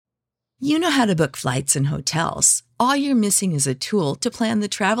You know how to book flights and hotels. All you're missing is a tool to plan the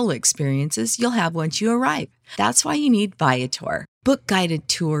travel experiences you'll have once you arrive. That's why you need Viator. Book guided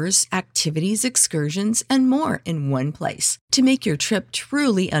tours, activities, excursions, and more in one place to make your trip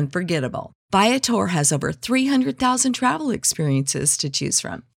truly unforgettable. Viator has over 300,000 travel experiences to choose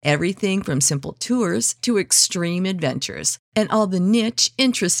from. Everything from simple tours to extreme adventures and all the niche,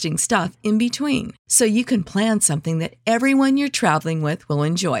 interesting stuff in between. So you can plan something that everyone you're traveling with will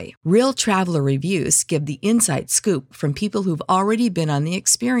enjoy. Real traveler reviews give the inside scoop from people who've already been on the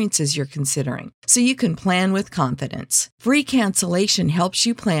experiences you're considering. So you can plan with confidence. Free cancellation helps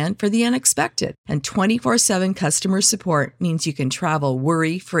you plan for the unexpected. And 24/7 customer support means you can travel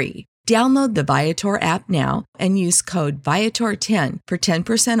worry-free. Download the Viator app now and use code Viator10 for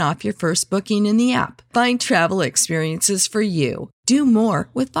 10% off your first booking in the app. Find travel experiences for you. Do more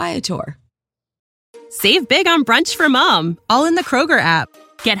with Viator. Save big on brunch for mom, all in the Kroger app.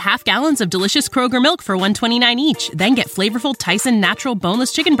 Get half gallons of delicious Kroger milk for $1.29 each. Then get flavorful Tyson natural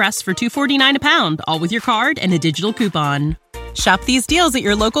boneless chicken breasts for $2.49 a pound, all with your card and a digital coupon. Shop these deals at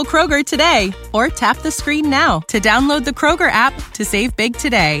your local Kroger today, or tap the screen now to download the Kroger app to save big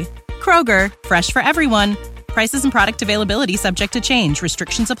today. Kroger, fresh for everyone. Prices and product availability subject to change.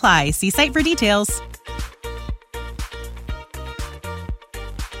 Restrictions apply. See site for details.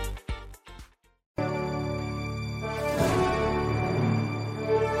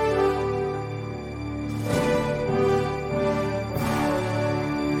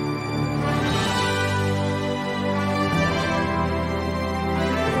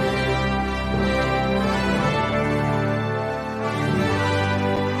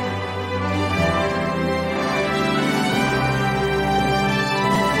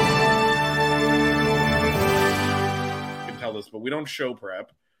 But we don't show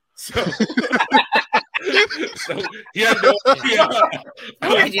prep, so so he had no idea.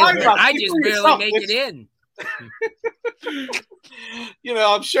 I just barely make it in.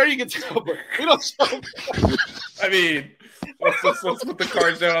 I'm sure you can tell, but we don't show prep. I mean, let's put the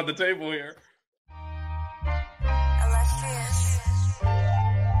cards down on the table here.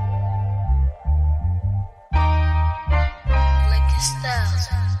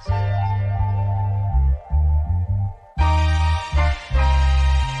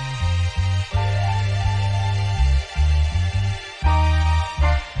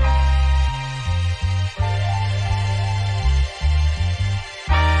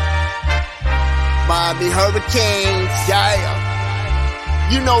 Miami Hurricanes, yeah.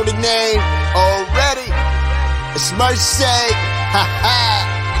 You know the name already. It's Mercy, ha ha.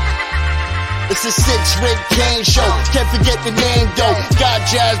 It's a 6-Rig Kane show. Can't forget the name though. Got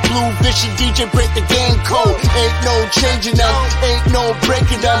Jazz, Blue, Vision, DJ, break the game code. Ain't no changing them, ain't no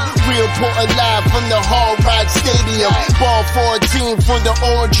breaking them. Real Portland live from the Hard Rock Stadium. Ball 14 for the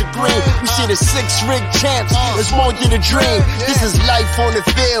orange and green. We see the 6-Rig champs. It's more than a dream. This is life on the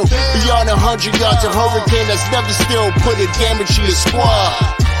field. Beyond 100 yards, a hurricane that's never still put a damage to your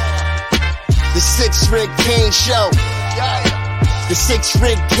squad. The 6-Rig Kane show. The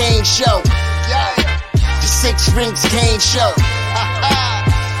 6-Rig Kane show. The 6-Rig Kane show.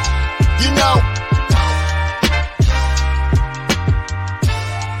 You know.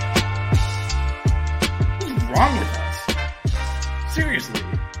 What's wrong with us? Seriously.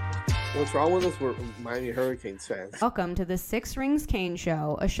 What's wrong with us? We're Miami Hurricanes fans. Welcome to the 6-Rig Kane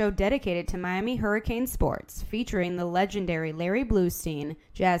Show, a show dedicated to Miami Hurricane sports, featuring the legendary Larry Bluestein,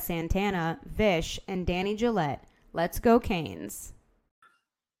 Jazz Santana, Vish, and Danny Gillette. Let's go Canes.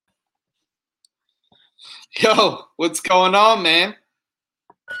 Yo, what's going on, man?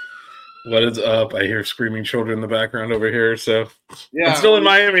 What is up? I hear screaming children in the background over here. So yeah, I'm still in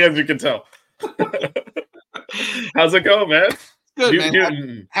Miami, as you can tell. How's it going, man? Good,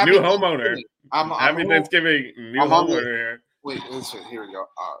 man. New homeowner. Happy Thanksgiving. New homeowner here. Wait, listen, here we go.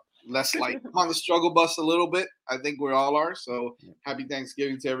 Less light. I'm on the struggle bus a little bit. I think we all are. So happy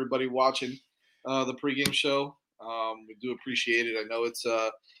Thanksgiving to everybody watching the pregame show. We do appreciate it. I know it's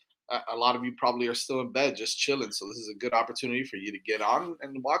a lot of you probably are still in bed just chilling. So this is a good opportunity for you to get on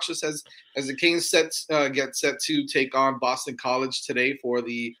and watch us as the Canes get set to take on Boston College today for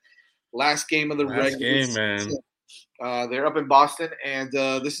the last game of the regular season. They're up in Boston, and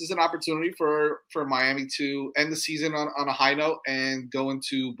this is an opportunity for Miami to end the season on a high note and go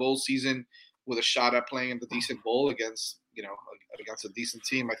into bowl season with a shot at playing in the decent bowl against a decent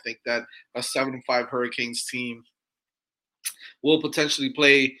team. I think that a 7-5 Hurricanes team will potentially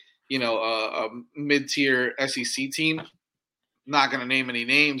play, a mid-tier SEC team. not going to name any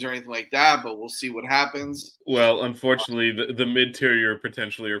names or anything like that, but we'll see what happens. Well, unfortunately, the mid-tier you're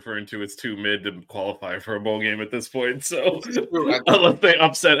potentially referring to is too mid to qualify for a bowl game at this point. So unless they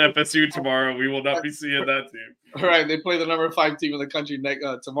upset FSU tomorrow, we will not be seeing that team. All right, they play the number 5 team in the country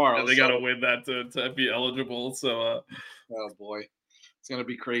tomorrow. And they got to win that to be eligible. So, oh boy, it's gonna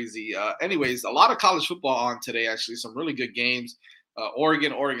be crazy. Anyways, a lot of college football on today. Actually, some really good games.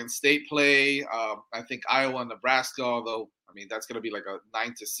 Oregon State play. I think Iowa and Nebraska. Although I mean that's gonna be like a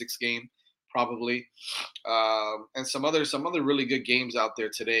 9-6 game probably. And some other really good games out there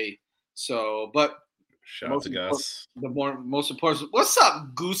today. So, but shout out to Gus. Most important. What's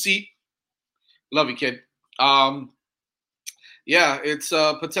up, Goosey? Love you, kid. Yeah, it's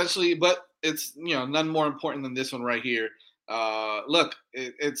potentially, but it's none more important than this one right here. Look,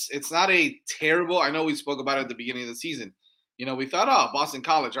 it's not a terrible. I know we spoke about it at the beginning of the season. We thought, Boston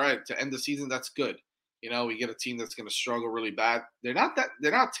College, all right, to end the season, that's good. We get a team that's going to struggle really bad. They're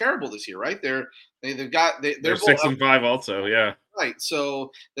not terrible this year, right? They're 6-5 also, yeah. Right.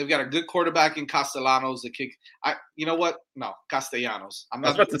 So they've got a good quarterback in Castellanos. The kick. You know what? No, Castellanos. I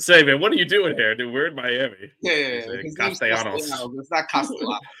was about to say, man, what are you doing here, dude? We're in Miami. Yeah. Castellanos. It's not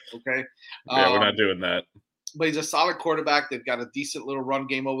Castellanos. Okay. Yeah, we're not doing that. But he's a solid quarterback. They've got a decent little run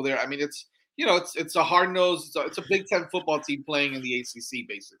game over there. I mean, it's a hard-nosed. It's a Big Ten football team playing in the ACC,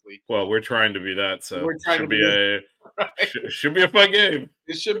 basically. Well, we're trying to be that, so we're trying should be a fun game.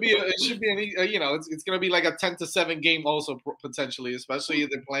 It should be it's going to be like a 10-7 game also potentially, especially if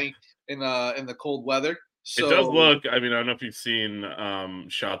they're playing in the cold weather. So, it does look. I mean, I don't know if you've seen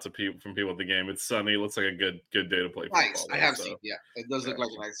shots of from people at the game. It's sunny. It looks like a good day to play football. Nice. I have seen. Yeah, it does look like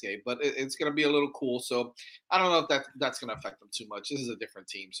a nice game, but it's going to be a little cool. So I don't know if that's going to affect them too much. This is a different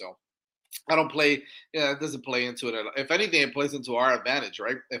team, so. I don't play. Yeah, it doesn't play into it. If anything, it plays into our advantage,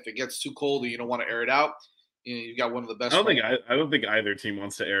 right? If it gets too cold and you don't want to air it out, you got one of the best. I don't think either team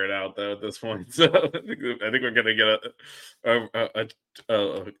wants to air it out though at this point. So I think we're gonna get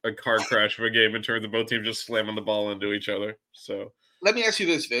a car crash of a game in terms of both teams just slamming the ball into each other. So let me ask you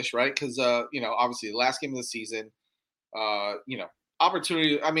this, Vish, right? Because obviously the last game of the season,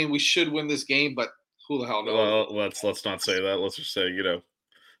 opportunity. I mean, we should win this game, but who the hell knows? Well, let's not say that. Let's just say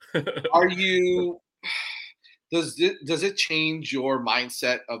Are you? Does it change your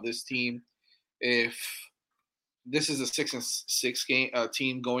mindset of this team if this is a 6-6 game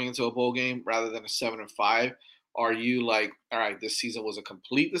team going into a bowl game rather than a 7-5? Are you like, all right, this season was a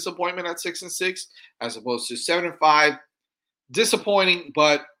complete disappointment at 6-6 as opposed to 7-5? Disappointing,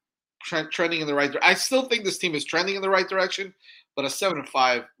 but trending in the right direction. I still think this team is trending in the right direction, but a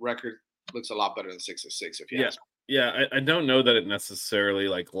 7-5 record looks a lot better than 6-6 if you ask me. Yeah, I don't know that it necessarily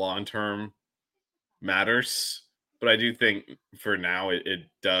like long-term matters, but I do think for now it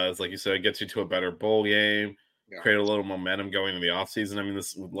does. Like you said, it gets you to a better bowl game, create a little momentum going into the offseason. I mean,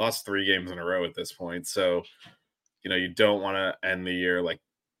 we've lost 3 games in a row at this point, so you don't want to end the year like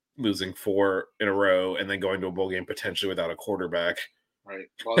losing 4 in a row and then going to a bowl game potentially without a quarterback. Right.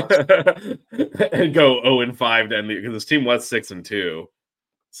 Well, and go 0-5 to end because this team was 6-2.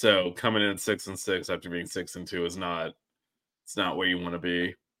 So coming in at 6-6 after being 6-2 is not. It's not where you want to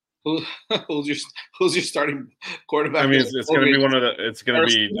be. Who's your starting quarterback? I mean, it's going to be one of the. It's going to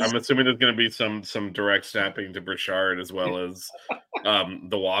be. I'm assuming there's going to be some direct snapping to Burchard as well as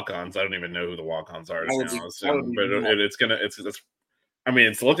the walk-ons. I don't even know who the walk-ons are now. But it's gonna. It's. I mean,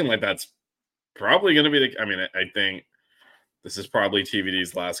 it's looking like that's probably going to be the. I mean, I think this is probably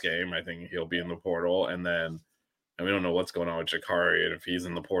TVD's last game. I think he'll be in the portal, and then. And we don't know what's going on with Jakari, and if he's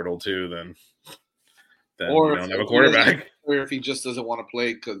in the portal too, then we don't have a quarterback. Or if he just doesn't want to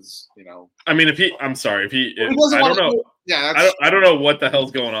play because I mean, I'm sorry, I don't know. Yeah, I don't know what the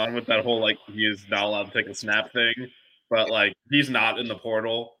hell's going on with that whole like he is not allowed to take a snap thing, but like he's not in the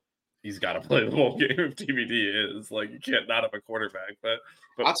portal. He's got to play the whole game if TBD is like you can't not have a quarterback. But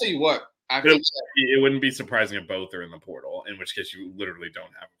I'll tell you what, it wouldn't be surprising if both are in the portal, in which case you literally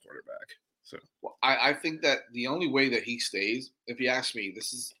don't have a quarterback. So I think that the only way that he stays, if you ask me,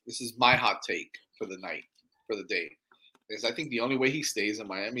 this is my hot take for the night, for the day, is I think the only way he stays in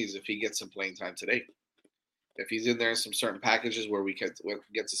Miami is if he gets some playing time today. If he's in there in some certain packages where we get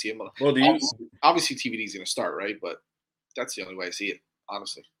to see him. Well, obviously TVD is going to start, right? But that's the only way I see it,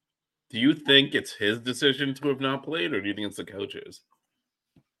 honestly. Do you think it's his decision to have not played, or do you think it's the coach's?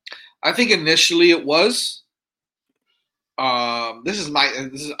 I think initially it was. This is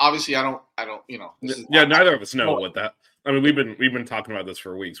obviously I don't neither of us know what that. I mean, we've been talking about this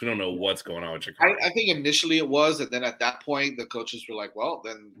for weeks. We don't know what's going on with Chicago. I think initially it was, and then at that point the coaches were like, well,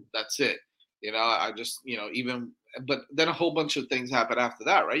 then that's it. I just but then a whole bunch of things happened after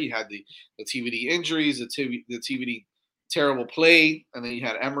that, right? You had the TVD injuries, the TVD terrible play, and then you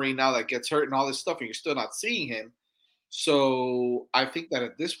had Emery now that gets hurt and all this stuff, and you're still not seeing him. So I think that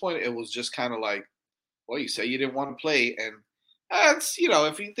at this point it was just kind of like, well, you say you didn't want to play, and it's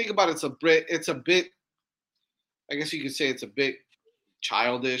if you think about it, it's a bit. I guess you could say it's a bit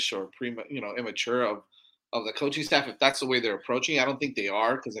childish or immature of the coaching staff if that's the way they're approaching. I don't think they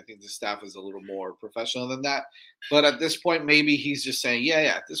are, because I think the staff is a little more professional than that. But at this point, maybe he's just saying, yeah.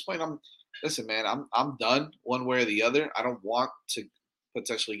 At this point, listen, man, I'm done one way or the other. I don't want to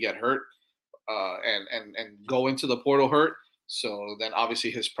potentially get hurt and go into the portal hurt. So then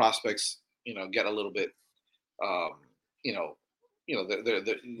obviously his prospects, get a little bit,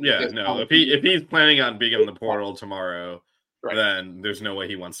 If he's planning on being in the portal tomorrow, right, then there's no way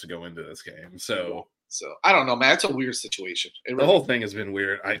he wants to go into this game. So I don't know, man. It's a weird situation. The whole thing has been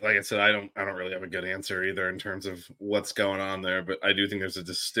weird. Like I said, I don't really have a good answer either in terms of what's going on there. But I do think there's a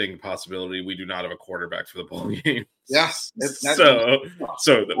distinct possibility we do not have a quarterback for the bowl game. Yeah.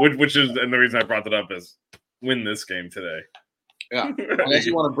 Which is, and the reason I brought that up is win this game today. Yeah, unless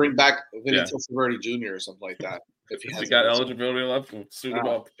you want to bring back Vinny Testaverde Jr. or something like that. If he got eligibility left, we'll suit him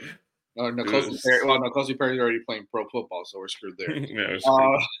up. No, N'Kosi Perry's already playing pro football, so we're screwed there.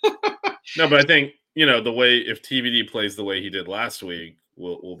 No, but I think the way if TVD plays the way he did last week,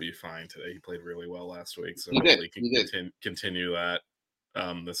 we'll be fine today. He played really well last week, so he can continue that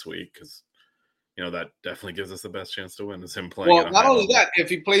this week because that definitely gives us the best chance to win. Is him playing. Well, not only that, if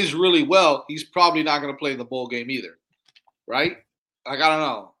he plays really well, he's probably not going to play in the bowl game either, right? Like, I don't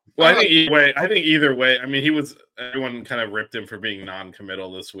know. Well, I think either way. I mean, everyone kind of ripped him for being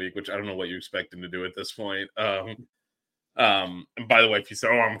non-committal this week, which I don't know what you expect him to do at this point. And by the way, if you say,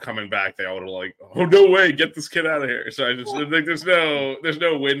 "Oh, I'm coming back," they all would have like, "Oh, no way, get this kid out of here." So I just think there's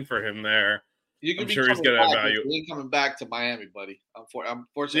no win for him there. I'm sure he's going to evaluate. He's coming back to Miami, buddy.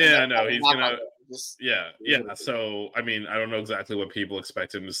 Unfortunately, yeah, no, he's gonna. Yeah. So I mean, I don't know exactly what people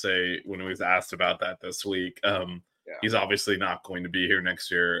expect him to say when he was asked about that this week. He's obviously not going to be here next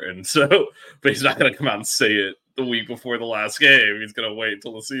year, and so, but he's not going to come out and say it the week before the last game. He's going to wait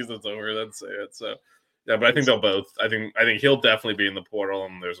until the season's over and then say it. So, yeah, but I think they'll both. I think he'll definitely be in the portal,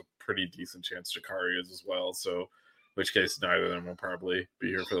 and there's a pretty decent chance Jakari is as well. So, in which case, neither of them will probably be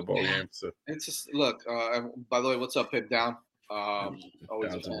here for the bowl game. So it's just look. By the way, what's up, Pip Down?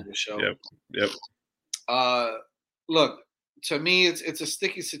 Always a fan of the show. Yep. Look. To me, it's a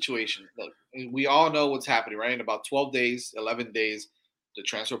sticky situation. Look, we all know what's happening, right? In about 12 days, 11 days, the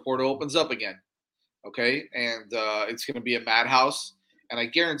transfer portal opens up again, okay? And it's going to be a madhouse. And I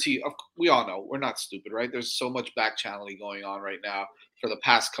guarantee we all know, we're not stupid, right? There's so much back channeling going on right now for the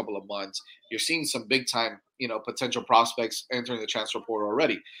past couple of months. You're seeing some big-time, potential prospects entering the transfer portal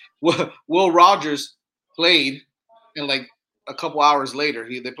already. Will Rogers played, and like a couple hours later,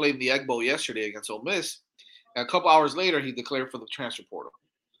 they played in the Egg Bowl yesterday against Ole Miss. And a couple hours later, he declared for the transfer portal.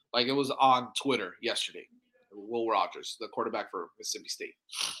 Like it was on Twitter yesterday. Will Rogers, the quarterback for Mississippi State.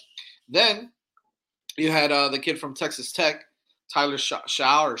 Then you had the kid from Texas Tech, Tyler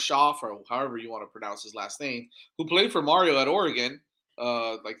Schaff, or however you want to pronounce his last name, who played for Mario at Oregon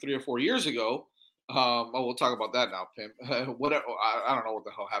like 3 or 4 years ago. We'll talk about that now, Pim. I don't know what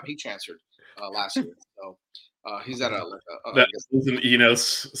the hell happened. He transferred last year. So he's at that was an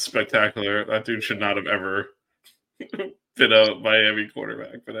Enos spectacular. That dude should not have ever been a Miami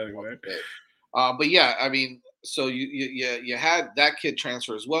quarterback, but anyway. Okay. But yeah, I mean, so you had that kid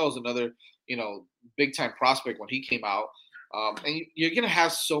transfer as well as another, big time prospect when he came out. And you're gonna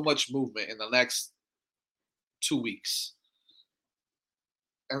have so much movement in the next 2 weeks.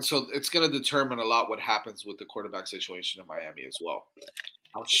 And so it's gonna determine a lot what happens with the quarterback situation in Miami as well.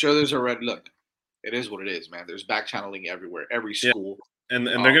 I'm sure there's already it is what it is, man. There's back channeling everywhere, every school. Yeah. And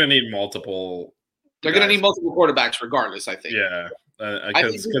they're gonna need multiple. They're going to need multiple quarterbacks regardless, I think. Yeah.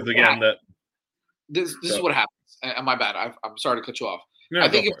 Because again, this is what happens. And my bad. I'm sorry to cut you off. No, I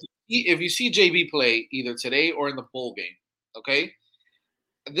think if you see JB play either today or in the bowl game, okay,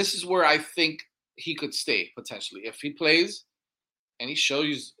 this is where I think he could stay potentially. If he plays and he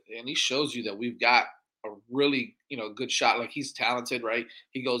shows you that we've got a really, good shot, like he's talented, right?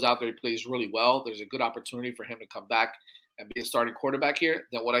 He goes out there, he plays really well. There's a good opportunity for him to come back and be a starting quarterback here.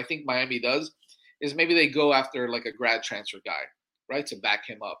 Then what I think Miami does is maybe they go after like a grad transfer guy, right, to back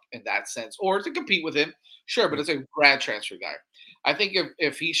him up in that sense, or to compete with him. Sure, but it's a grad transfer guy. I think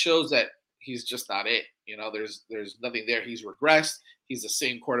if he shows that he's just not it, there's nothing there. He's regressed. He's the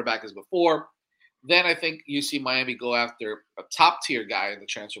same quarterback as before. Then I think you see Miami go after a top tier guy in the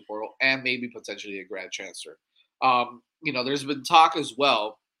transfer portal and maybe potentially a grad transfer. There's been talk as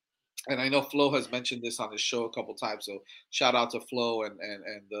well, and I know Flo has mentioned this on his show a couple times. So shout out to Flo and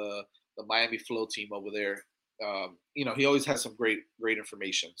the Miami Flow team over there he always has some great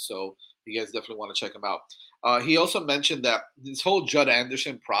information. So you guys definitely want to check him out. He also mentioned that this whole Judd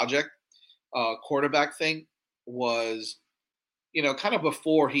Anderson project, quarterback thing, was kind of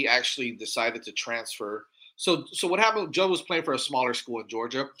before he actually decided to transfer. So what happened? Judd was playing for a smaller school in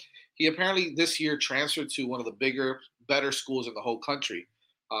Georgia. He apparently this year transferred to one of the better schools in the whole country.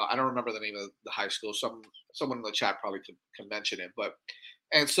 I don't remember the name of the high school. Someone in the chat probably can mention it.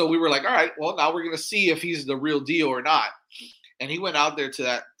 And so we were like, all right, well, now we're going to see if he's the real deal or not. And he went out there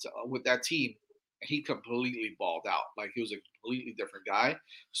with that team, and he completely balled out. Like, he was a completely different guy.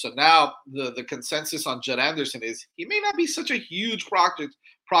 So now the consensus on Judd Anderson is he may not be such a huge project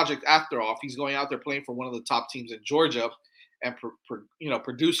after all. If he's going out there playing for one of the top teams in Georgia and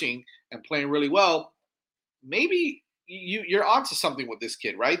producing and playing really well, maybe you're onto something with this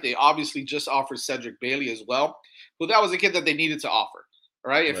kid, right? They obviously just offered Cedric Bailey as well, but that was a kid that they needed to offer,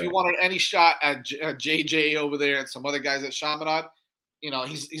 right? If you wanted any shot at JJ over there and some other guys at Chaminade,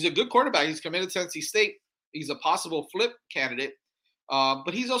 he's a good quarterback. He's committed to NC State. He's a possible flip candidate,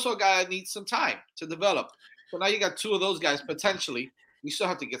 but he's also a guy that needs some time to develop. So now you got two of those guys potentially. We still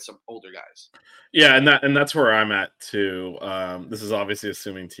have to get some older guys. Yeah, and that's where I'm at too. This is obviously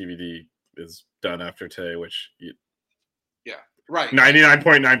assuming TBD is done after today, which right,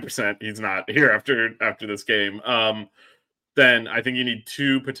 99.9% he's not here after this game. Then I think you need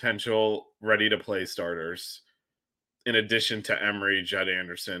two potential ready to play starters in addition to Emery, Judd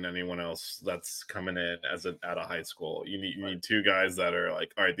Anderson, anyone else that's coming in at a high school. You need two guys that are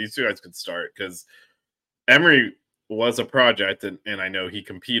like, all right, these two guys could start, because Emery was a project, and I know he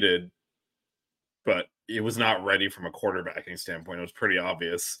competed, but it was not ready from a quarterbacking standpoint. It was pretty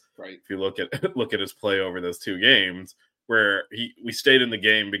obvious, right? If you look at his play over those two games, where we stayed in the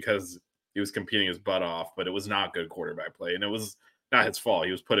game because he was competing his butt off, but it was not good quarterback play, and it was not his fault.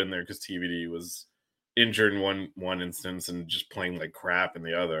 He was put in there because TBD was injured in one instance and just playing like crap in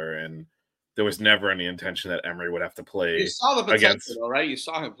the other, and there was never any intention that Emery would have to play. You saw the potential, though, right? You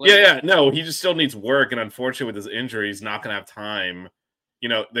saw him play. Yeah. No, he just still needs work, and unfortunately, with his injury, he's not going to have time.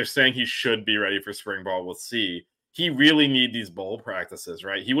 They're saying he should be ready for spring ball. We'll see. He really need these bowl practices,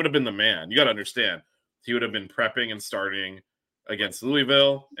 right? He would have been the man. You got to understand. He would have been prepping and starting against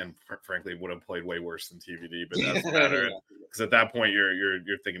Louisville, and frankly, would have played way worse than TBD. But that doesn't matter, because at that point,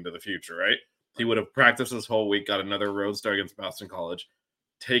 you're thinking to the future, right? He would have practiced this whole week, got another road start against Boston College,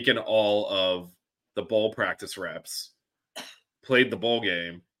 taken all of the bowl practice reps, played the bowl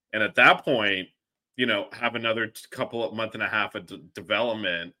game, and at that point, have another month and a half of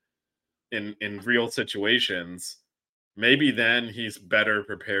development in real situations. Maybe then he's better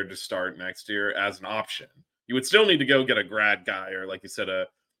prepared to start next year as an option. You would still need to go get a grad guy, or like you said, a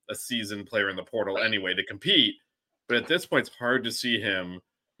seasoned player in the portal anyway to compete. But at this point, it's hard to see him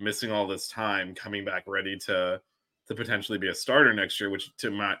missing all this time, coming back ready to potentially be a starter next year, which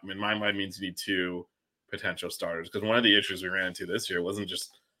in my mind means you need two potential starters. Because one of the issues we ran into this year wasn't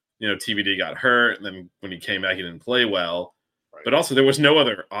just, TBD got hurt, and then when he came back, he didn't play well. Right. But also there was no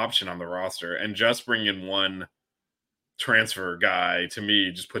other option on the roster. And just bringing one transfer guy, to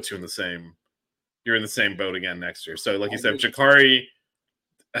me, just puts you you're in the same boat again next year. So like you said, Jakari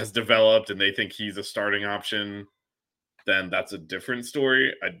has developed and they think he's a starting option, then that's a different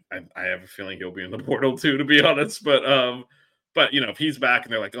story. I have a feeling he'll be in the portal too, to be honest. But if he's back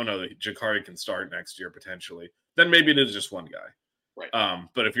and they're like, oh no, Jakari can start next year potentially, then maybe it is just one guy. Right.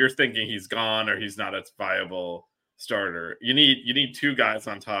 But if you're thinking he's gone or he's not a viable starter, you need two guys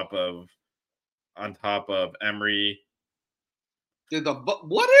on top of Emery.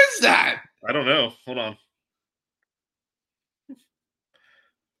 What is that? I don't know. Hold on.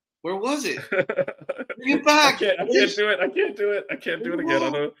 Where was it? Bring it back. I can't do it. I can't do it again. I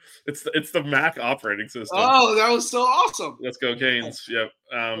know it's the Mac operating system. Oh, that was so awesome. Let's go Canes.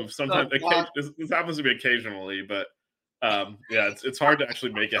 Yep. Sometimes this happens to be occasionally, but it's hard to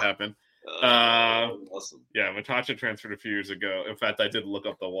actually make it happen. Awesome. Yeah, Matacha transferred a few years ago. In fact, I did look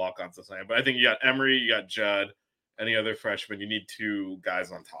up the walk-ons this night, but I think you got Emery, you got Judd, any other freshmen. You need two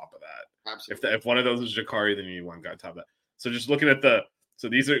guys on top of that. Absolutely. If one of those is Jakari, then you need one guy on top of that. So just looking at so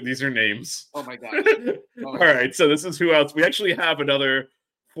these are names. Oh my God. All right, so this is who else. We actually have another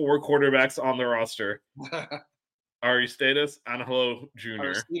 4 quarterbacks on the roster. Aristides Angelo Jr.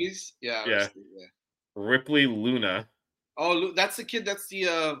 Aristides? Yeah. Yeah. Ripley Luna. Oh, that's the kid. That's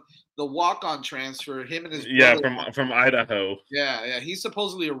the walk-on transfer. Him and his brother. From Idaho. Yeah. He's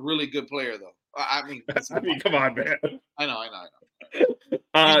supposedly a really good player, though. I mean, come on, man. I know.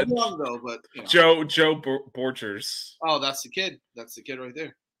 He's young though, but Joe Borchers. Oh, that's the kid. That's the kid right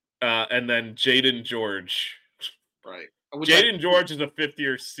there. And then Jaden George. Right. Jaden George is a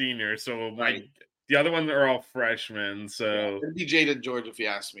 5th-year senior, so The other ones are all freshmen, so it'd be Jaden George if you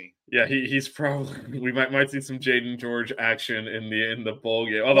ask me. Yeah, he's probably we might see some Jaden George action in the bowl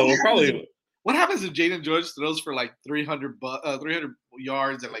game. Although we'll probably. What happens if Jaden George throws for like 300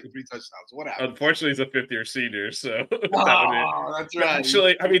 yards and like 3 touchdowns? What happens? Unfortunately, he's a fifth-year senior, so that's right.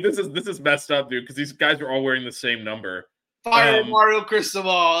 Actually, I mean, this is messed up, dude, because these guys are all wearing the same number. Fire Mario Cristobal.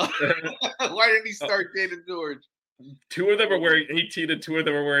 Why didn't he start Jaden George? 2 of them are wearing 18 and 2 of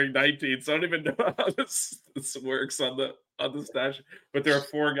them are wearing 19. So I don't even know how this works on the stash. But there are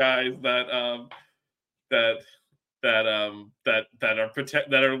 4 guys that are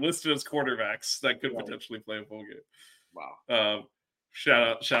listed as quarterbacks that could potentially play a full game. Wow.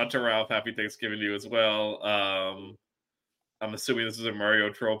 Shout out to Ralph. Happy Thanksgiving to you as well. I'm assuming this is a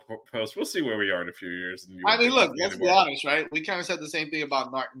Mario troll post. We'll see where we are in a few years. I mean, look, let's be honest, right? We kind of said the same thing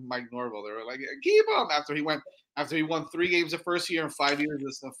about Mike Norvell. They were like, keep him after he won 3 games the first year and 5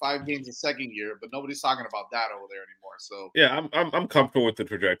 games the second year, but nobody's talking about that over there anymore. So yeah, I'm comfortable with the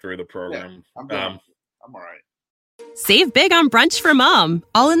trajectory of the program. Yeah, I'm all right. Save big on brunch for mom,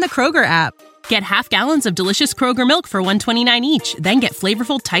 all in the Kroger app. Get half gallons of delicious Kroger milk for $1.29 each. Then get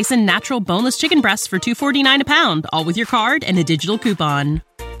flavorful Tyson natural boneless chicken breasts for $2.49 a pound, all with your card and a digital coupon.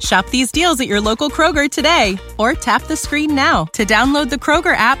 Shop these deals at your local Kroger today, or tap the screen now to download the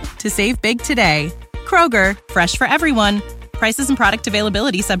Kroger app to save big today. Kroger, fresh for everyone. Prices and product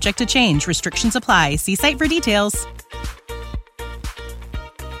availability subject to change. Restrictions apply. See site for details.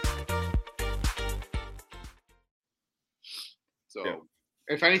 So,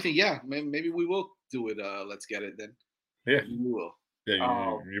 if anything, maybe we will do it. Let's get it then. Yeah, we will.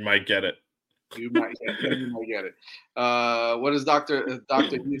 Yeah, you might get it. You might get it. What does Doctor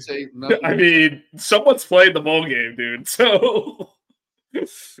you say? No. I mean, someone's played the bowl game, dude. So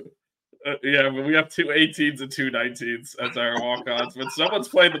yeah, but we have 2 18s and 2 19s as our walk-ons, but someone's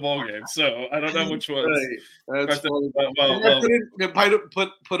played the bowl game, so I don't know which ones. Right. That's put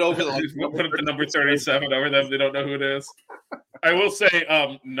over the number 37 over them. They don't know who it is. I will say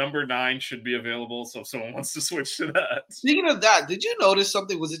number 9 should be available, so if someone wants to switch to that. Speaking of that, did you notice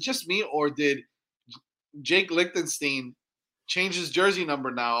something? Was it just me, or did Jake Lichtenstein change his jersey number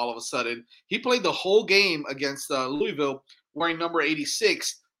now all of a sudden? He played the whole game against Louisville wearing number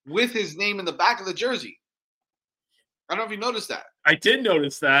 86 with his name in the back of the jersey. I don't know if you noticed that. I did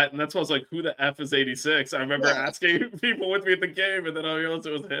notice that, and that's why I was like, who the F is 86? I remember asking people with me at the game, and then I realized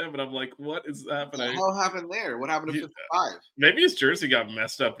it was him, and I'm like, what is happening? What the hell happened there? What happened to 55? Maybe his jersey got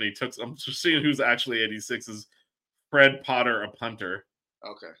messed up, and he took – I'm just seeing who's actually 86 is Fred Potter, a punter.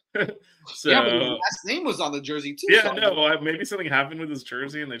 Okay. So, yeah, but his last name was on the jersey, too. Yeah, no, maybe something happened with his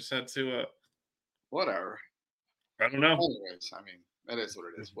jersey, and they just had to whatever. I don't know. Anyways, I mean, that is what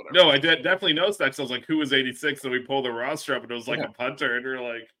it is. Whatever. No, I definitely noticed that because I was like, who was 86? And we pulled the roster up, and it was like a punter. And we're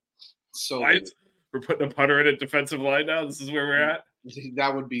like, so we're putting a punter in a defensive line now? This is where we're at?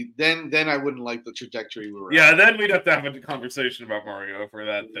 That would be – then I wouldn't like the trajectory we were at. Yeah, then we'd have to have a conversation about Mario for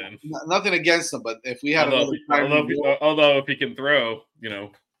that then. Nothing against him, but if we had although if he can throw,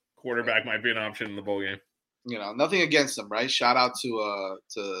 quarterback might be an option in the bowl game. Nothing against him, right? Shout out to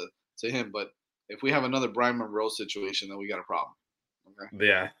him, but if we have another Brian Monroe situation, then we got a problem. Okay.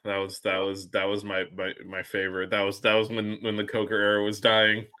 Yeah, that was my favorite. That was when the Coker era was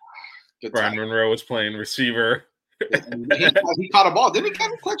dying. Brian Monroe was playing receiver. He caught a ball. Didn't he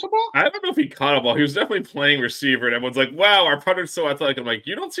catch a ball? I don't know if he caught a ball. He was definitely playing receiver, and everyone's like, "Wow, our punter's so athletic." I'm like,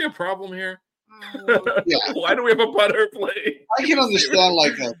 "You don't see a problem here? Yeah. Why do we have a punter playing?" I can understand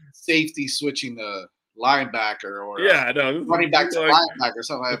like a safety switching the linebacker or running back to linebacker or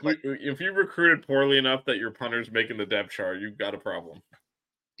something like that. If you recruited poorly enough that your punter's making the depth chart, you've got a problem.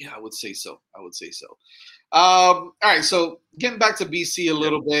 Yeah, I would say so. All right, so getting back to BC a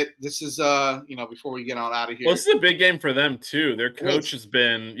little bit. This is before we get on out of here. Well, this is a big game for them too. Their coach has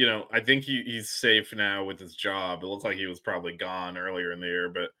been, I think he's safe now with his job. It looks like he was probably gone earlier in the year,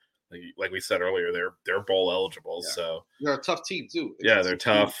 but like we said earlier, they're bowl eligible. Yeah. So they're a tough team too. They're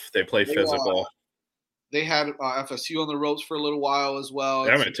tough. They play physical. They had FSU on the ropes for a little while as well.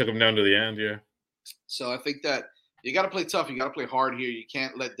 Yeah, it took them down to the end. Yeah. So I think that you got to play tough. You got to play hard here. You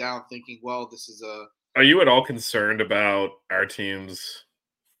can't let down thinking, well, this is a. Are you at all concerned about our team's,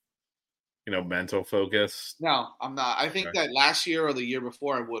 mental focus? No, I'm not. I think that last year or the year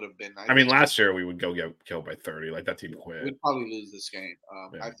before I would have been. I mean, last year we would go get killed by 30. Like that team quit. We'd probably lose this game.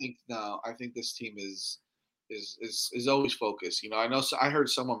 I think this team is always focused. I know. I heard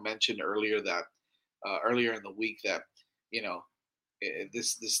someone mention earlier that earlier in the week that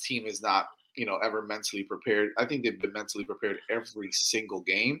this team is not ever mentally prepared. I think they've been mentally prepared every single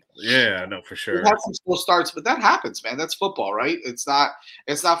game. Yeah, no, for sure. They've had some slow starts, but that happens, man. That's football, right? It's not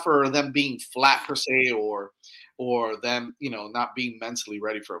for them being flat per se or them, not being mentally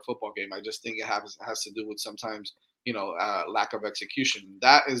ready for a football game. I just think it has to do with sometimes, lack of execution.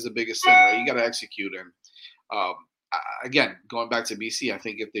 That is the biggest thing, right? You got to execute. And again, going back to BC, I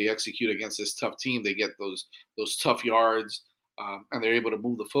think if they execute against this tough team, they get those tough yards, and they're able to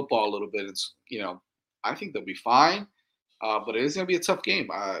move the football a little bit. It's I think they'll be fine, but it is going to be a tough game.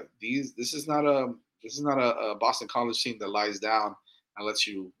 This is not a Boston College team that lies down and lets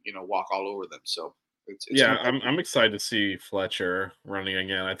you walk all over them. So it's yeah, I'm excited to see Fletcher running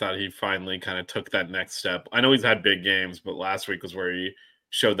again. I thought he finally kind of took that next step. I know he's had big games, but last week was where he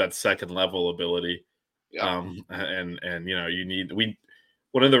showed that second level ability. Yeah. And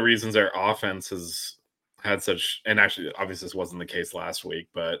one of the reasons our offense has had such, and actually obviously this wasn't the case last week,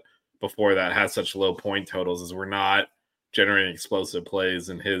 but before that had such low point totals is we're not generating explosive plays.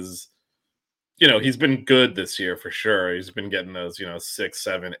 And he's been good this year for sure. He's been getting those 6,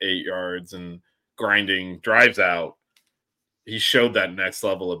 7, 8 yards and grinding drives out. He showed that next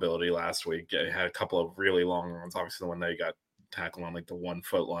level ability last week. He had a couple of really long runs. Obviously the one that he got tackled on like the 1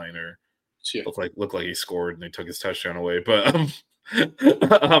 foot line or looked like he scored and they took his touchdown away. But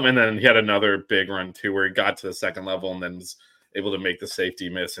and then he had another big run too where he got to the second level and then was able to make the safety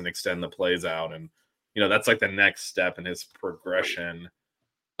miss and extend the plays out. And that's like the next step in his progression.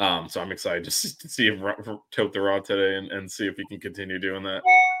 So I'm excited to see him tote the rod today and see if he can continue doing that.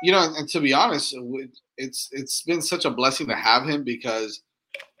 And to be honest, it's been such a blessing to have him because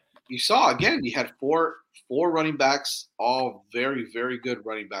you saw again you had four running backs, all very, very good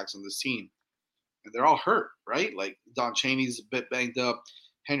running backs on this team. And they're all hurt, right? Like Don Chaney's a bit banged up.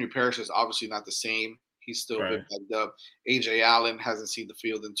 Henry Parrish is obviously not the same. He's still a bit banged up. AJ Allen hasn't seen the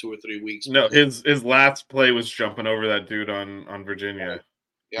field in 2 or 3 weeks. No, his last play was jumping over that dude on Virginia. Right.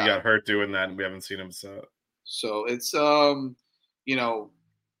 Yeah. He got hurt doing that, and we haven't seen him so. So it's Mark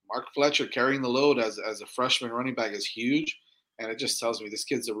Fletcher carrying the load as a freshman running back is huge. And it just tells me this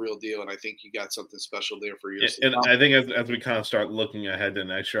kid's a real deal, and I think you got something special there for years to come. And I think as we kind of start looking ahead to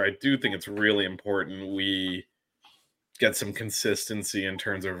next year, I do think it's really important we get some consistency in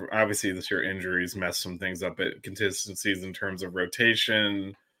terms of, obviously this year injuries mess some things up, but consistencies in terms of rotation,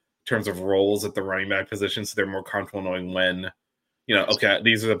 in terms of roles at the running back position, so they're more comfortable knowing when, okay,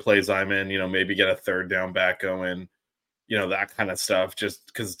 these are the plays I'm in, maybe get a third down back going, that kind of stuff. Just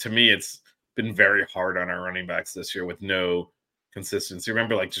because to me, it's been very hard on our running backs this year with no consistency.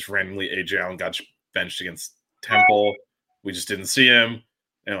 Remember, like just randomly AJ Allen got benched against Temple. We just didn't see him.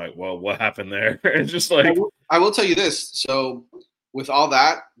 And like, well, what happened there? It's just like I will tell you this. So with all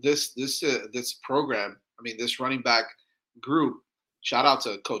that, this program, I mean, this running back group, shout out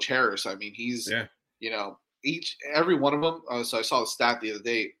to Coach Harris. I mean, he's every one of them. So I saw the stat the other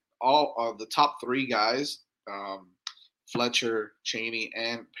day. All of the top 3 guys, Fletcher, Chaney,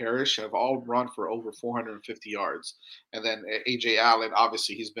 and Parrish have all run for over 450 yards. And then AJ Allen,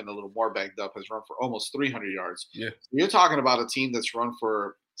 obviously he's been a little more banged up, has run for almost 300 yards. Yeah. You're talking about a team that's run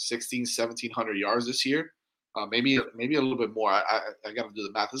for 1,700 yards this year. Maybe a little bit more. I got to do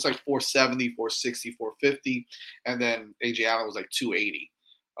the math. It's like 470, 460, 450. And then AJ Allen was like 280.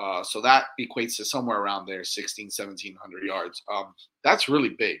 So that equates to somewhere around there, 1,700 yards. That's really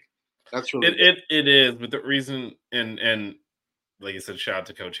big. That's really it is, but the reason and like you said, shout out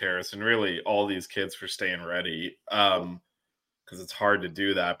to Coach Harris and really all these kids for staying ready, because it's hard to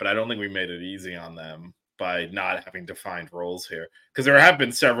do that. But I don't think we made it easy on them by not having defined roles here. Because there have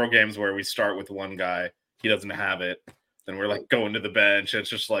been several games where we start with one guy, he doesn't have it, then we're like going to the bench. It's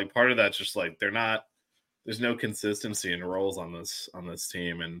just like part of that's just like there's no consistency in roles on this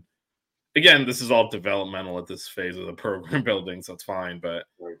team. And again, this is all developmental at this phase of the program building, so it's fine. But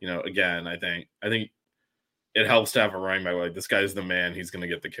again, I think it helps to have a running back like this guy's the man. He's going to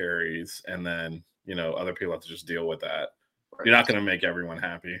get the carries, and then other people have to just deal with that. Right. You're not going to make everyone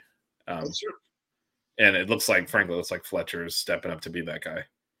happy. That's true. And it looks like Fletcher's stepping up to be that guy.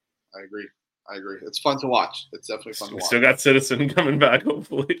 I agree. It's fun to watch. It's definitely fun to watch. Still got Citizen coming back,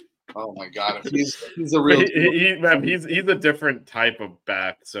 hopefully. Oh my God, he's a real. He's a different type of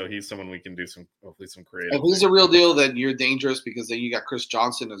back, so he's someone we can do hopefully some creative. If he's a real deal, then you're dangerous because then you got Chris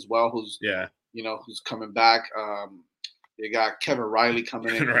Johnson as well, who's who's coming back. You got Kevin Riley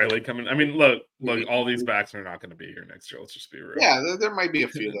coming in. I mean, look, all these backs are not going to be here next year. Let's just be real. Yeah, there might be a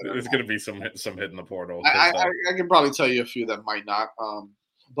few that there's going to be some hit in the portal. I can probably tell you a few that might not.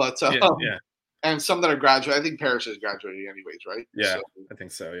 But and some that are graduating. I think Parrish is graduating anyways, right? Yeah, so, I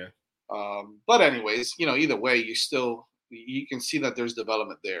think so. Yeah. But anyways, either way, you can see that there's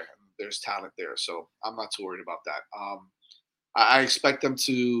development there. there's talent there. So I'm not too worried about that. I expect them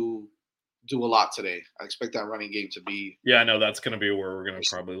to do a lot today. I expect that running game to be. Yeah, no, that's going to be where we're going to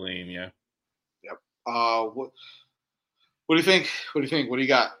probably lean. Yeah. Yep. What do you think? What do you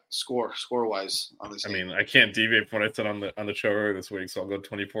got score wise on this game? I mean, I can't deviate from what I said on the show earlier this week, so I'll go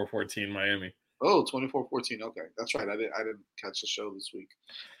 24-14 Miami. Oh, 24-14. Okay, that's right. I didn't catch the show this week.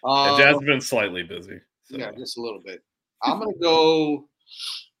 Jazz has been slightly busy. So. Yeah, just a little bit. I'm gonna go.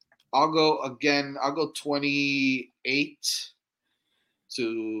 I'll go again. I'll go 28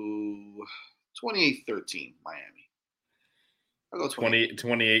 to 28-13 Miami. I'll go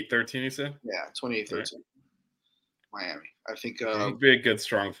 28-13. You said? Yeah, 28-13 right. Miami. I think it'd be a good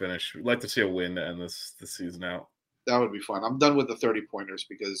strong finish. We'd like to see a win to end this season out. That would be fun. I'm done with the 30-pointers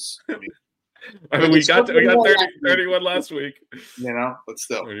because I mean, we got 31 last week. You know, but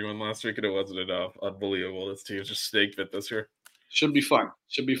still 31 last week and it wasn't enough. Unbelievable. This team just snaked it this year. Should be fun.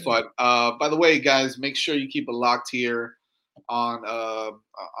 By the way, guys, make sure you keep it locked here on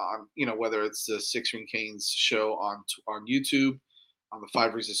whether it's the Six Ring Canes show on YouTube, on the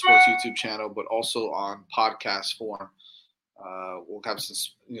 5 Reasons Sports YouTube channel, but also on podcast form. We'll have some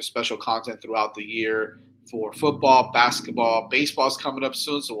special content throughout the year for football, basketball, baseball's coming up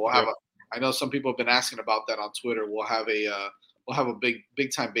soon, so we'll have I know some people have been asking about that on Twitter. We'll have a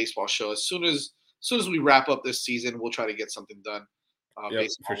big time baseball show as soon as we wrap up this season. We'll try to get something done.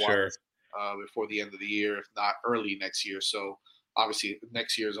 For sure. Before the end of the year, if not early next year. So obviously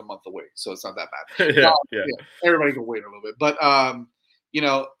next year is a month away, so it's not that bad. Yeah. Everybody can wait a little bit, but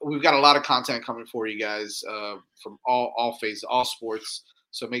we've got a lot of content coming for you guys from all phases, all sports.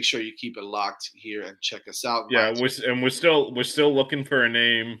 So make sure you keep it locked here and check us out. Yeah, we're still looking for a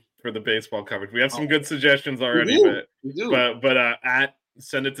name for the baseball coverage. We have some good suggestions already, we do. but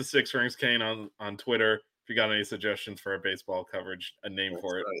send it to Six Rings Kane on Twitter if you got any suggestions for a baseball coverage, a name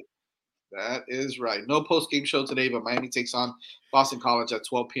for it. Right. That is right. No post-game show today, but Miami takes on Boston College at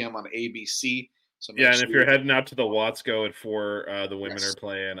 12 p.m. on ABC. So if you're heading out to the Watsco at 4, the women are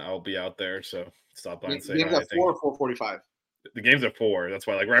playing. I'll be out there, so stop by and say hi. Game's at 4 or 4:45? The game's at 4. That's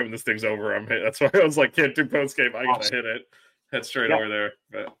why, right when this thing's over, that's why I was like, can't do post-game. I gotta hit it. Head straight over there.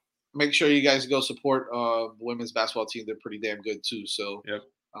 But make sure you guys go support the women's basketball team. They're pretty damn good too. So yep.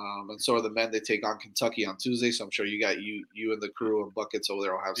 And so are the men. They take on Kentucky on Tuesday. So I'm sure you got you and the crew and buckets over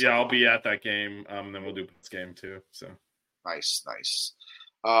there will have. Yeah, I'll be at that game. Then we'll do this game too. So nice.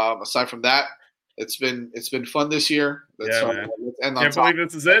 Aside from that, it's been fun this year. Man. Can't believe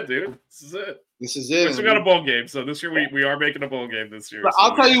this is it, dude. This is it. We still got a bowl game, so this year we are making a bowl game this year. But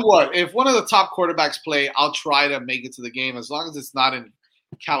I'll tell you what, if one of the top quarterbacks play, I'll try to make it to the game as long as it's not in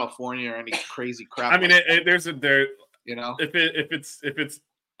California or any crazy crap. I mean, if it's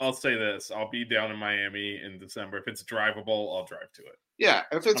I'll say this: I'll be down in Miami in December. If it's drivable, I'll drive to it. Yeah,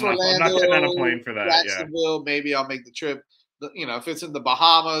 if it's Orlando, I'm not getting on a plane for that. Jacksonville, maybe I'll make the trip. If it's in the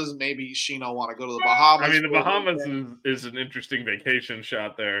Bahamas, maybe Sheena want to go to the Bahamas. I mean, the Bahamas is an interesting vacation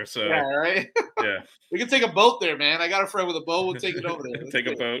shot there. So yeah, right. Yeah, we can take a boat there, man. I got a friend with a boat. We'll take it over there. Take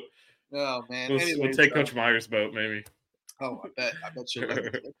a boat. Oh man, we'll take Coach Meyer's boat, maybe. Oh, I bet she'll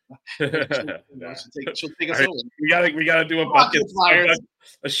like it. She'll take us over. We gotta do a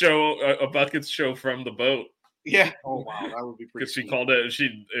buckets show from the boat. Yeah. Oh wow, that would be pretty. Because she called it.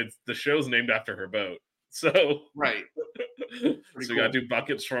 The show's named after her boat. So right. So we gotta do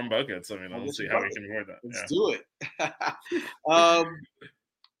buckets from buckets. I mean, I'll see how we can avoid that. Let's do it.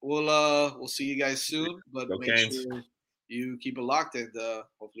 We'll see you guys soon, but Go make Canes. sure you keep it locked and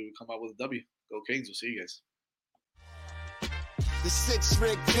hopefully we come out with a W. Go Canes. We'll see you guys. The Six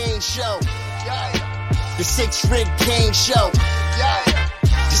Ring Kane Show. Yeah. The Six Ring Kane Show. Yeah.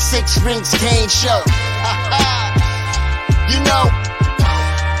 The Six Rings Kane Show. You know.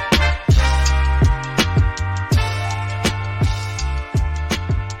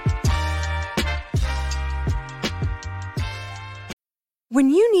 When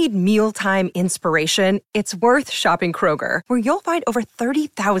you need mealtime inspiration, it's worth shopping Kroger, where you'll find over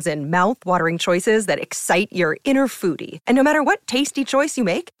 30,000 mouth-watering choices that excite your inner foodie. And no matter what tasty choice you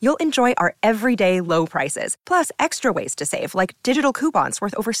make, you'll enjoy our everyday low prices, plus extra ways to save, like digital coupons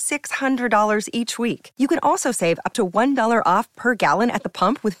worth over $600 each week. You can also save up to $1 off per gallon at the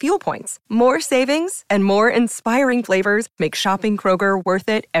pump with fuel points. More savings and more inspiring flavors make shopping Kroger worth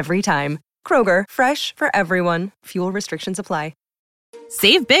it every time. Kroger, fresh for everyone. Fuel restrictions apply.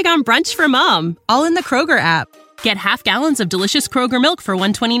 Save big on brunch for mom, all in the Kroger app. Get half gallons of delicious Kroger milk for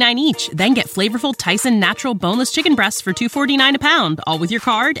 $1.29 each. Then get flavorful Tyson natural boneless chicken breasts for $2.49 a pound, all with your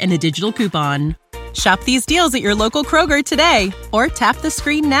card and a digital coupon. Shop these deals at your local Kroger today, or tap the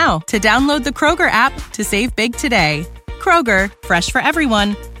screen now to download the Kroger app to save big today. Kroger, fresh for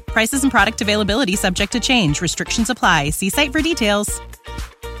everyone. Prices and product availability subject to change. Restrictions apply. See site for details.